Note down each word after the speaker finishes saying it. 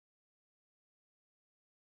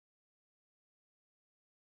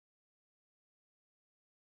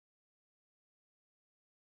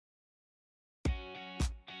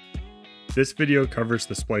This video covers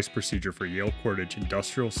the splice procedure for Yale cordage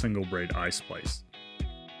industrial single braid eye splice.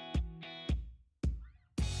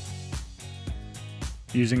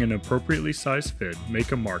 Using an appropriately sized fid,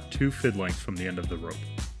 make a mark 2 fid lengths from the end of the rope.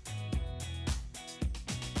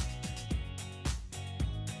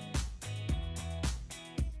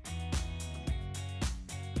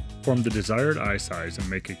 Form the desired eye size and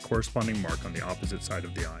make a corresponding mark on the opposite side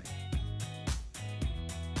of the eye.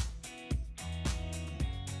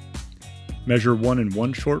 Measure 1 and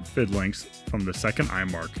 1 short fid lengths from the second eye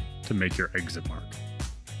mark to make your exit mark.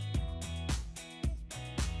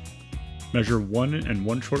 Measure 1 and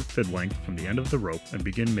 1 short fid length from the end of the rope and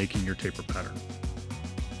begin making your taper pattern.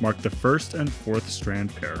 Mark the first and fourth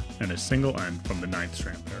strand pair and a single end from the ninth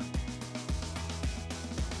strand pair.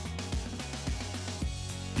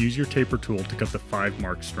 Use your taper tool to cut the 5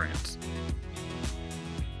 marked strands.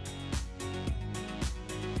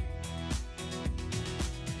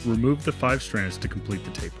 Remove the 5 strands to complete the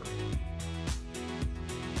taper.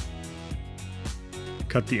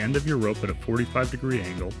 Cut the end of your rope at a 45-degree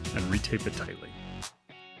angle and retape it tightly.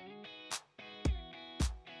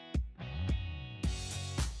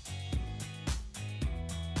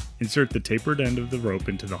 Insert the tapered end of the rope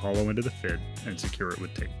into the hollow end of the fid and secure it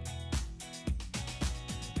with tape.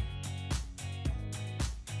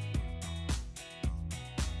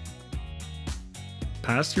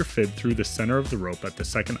 Pass your fid through the center of the rope at the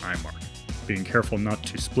second eye mark, being careful not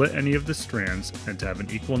to split any of the strands and to have an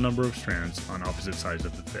equal number of strands on opposite sides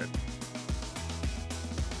of the fid.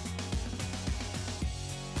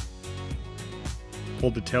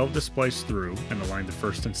 Pull the tail of the splice through and align the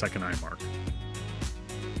first and second eye mark.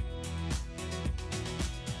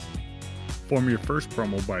 Form your first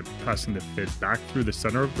brummel by passing the fid back through the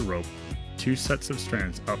center of the rope, 2 sets of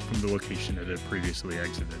strands up from the location it had previously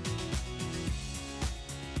exited.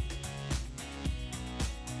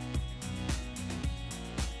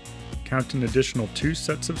 Count an additional 2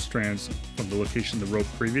 sets of strands from the location the rope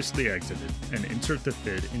previously exited and insert the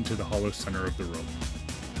fid into the hollow center of the rope.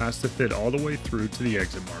 Pass the fid all the way through to the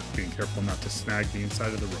exit mark, being careful not to snag the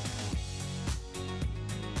inside of the rope.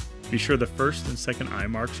 Be sure the first and second eye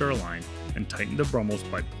marks are aligned and tighten the brummels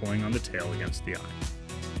by pulling on the tail against the eye.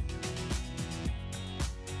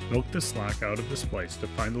 Milk the slack out of the splice to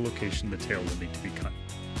find the location the tail will need to be cut.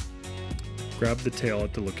 Grab the tail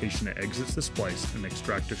at the location it exits the splice and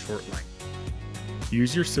extract a short length.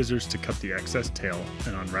 Use your scissors to cut the excess tail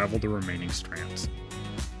and unravel the remaining strands.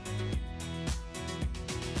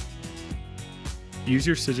 Use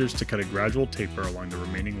your scissors to cut a gradual taper along the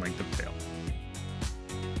remaining length of tail.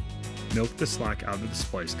 Milk the slack out of the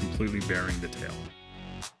splice, completely burying the tail.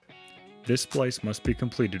 This splice must be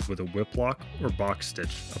completed with a whip lock or box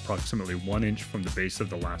stitch approximately 1 inch from the base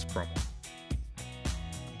of the last brummel.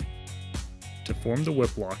 To form the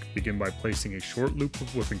whip lock, begin by placing a short loop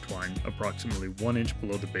of whipping twine approximately 1 inch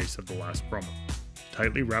below the base of the last brummel.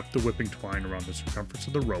 Tightly wrap the whipping twine around the circumference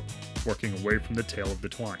of the rope, working away from the tail of the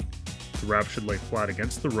twine. The wrap should lay flat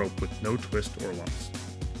against the rope with no twist or lumps.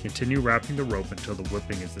 Continue wrapping the rope until the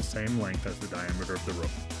whipping is the same length as the diameter of the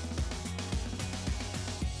rope.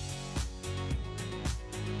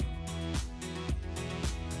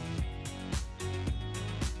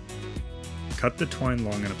 Cut the twine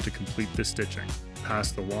long enough to complete the stitching.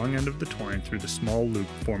 Pass the long end of the twine through the small loop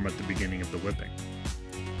formed at the beginning of the whipping.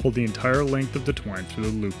 Pull the entire length of the twine through the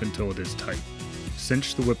loop until it is tight.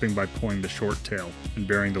 Cinch the whipping by pulling the short tail and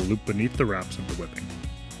burying the loop beneath the wraps of the whipping.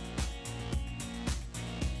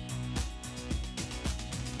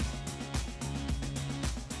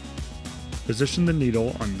 Position the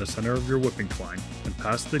needle on the center of your whipping twine and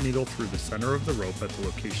pass the needle through the center of the rope at the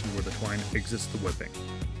location where the twine exits the whipping.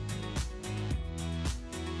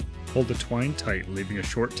 Hold the twine tight, leaving a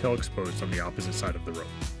short tail exposed on the opposite side of the rope.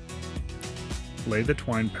 Lay the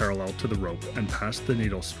twine parallel to the rope and pass the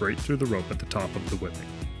needle straight through the rope at the top of the whipping.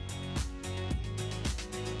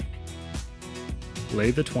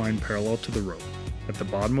 Lay the twine parallel to the rope. At the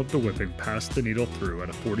bottom of the whipping, pass the needle through at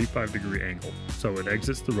a 45-degree angle, so it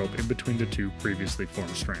exits the rope in between the 2 previously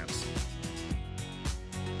formed strands.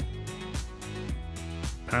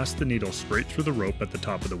 Pass the needle straight through the rope at the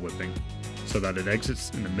top of the whipping, so that it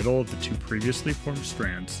exits in the middle of the 2 previously formed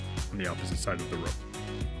strands on the opposite side of the rope.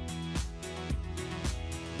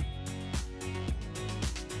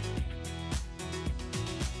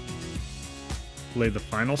 Lay the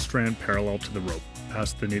final strand parallel to the rope.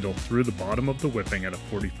 Pass the needle through the bottom of the whipping at a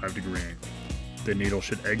 45-degree angle. The needle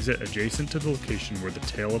should exit adjacent to the location where the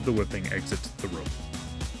tail of the whipping exits the rope.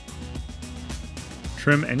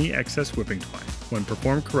 Trim any excess whipping twine. When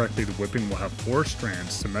performed correctly, the whipping will have 4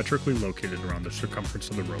 strands symmetrically located around the circumference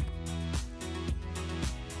of the rope.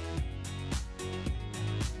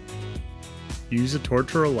 Use a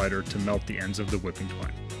torch or a lighter to melt the ends of the whipping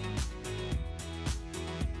twine.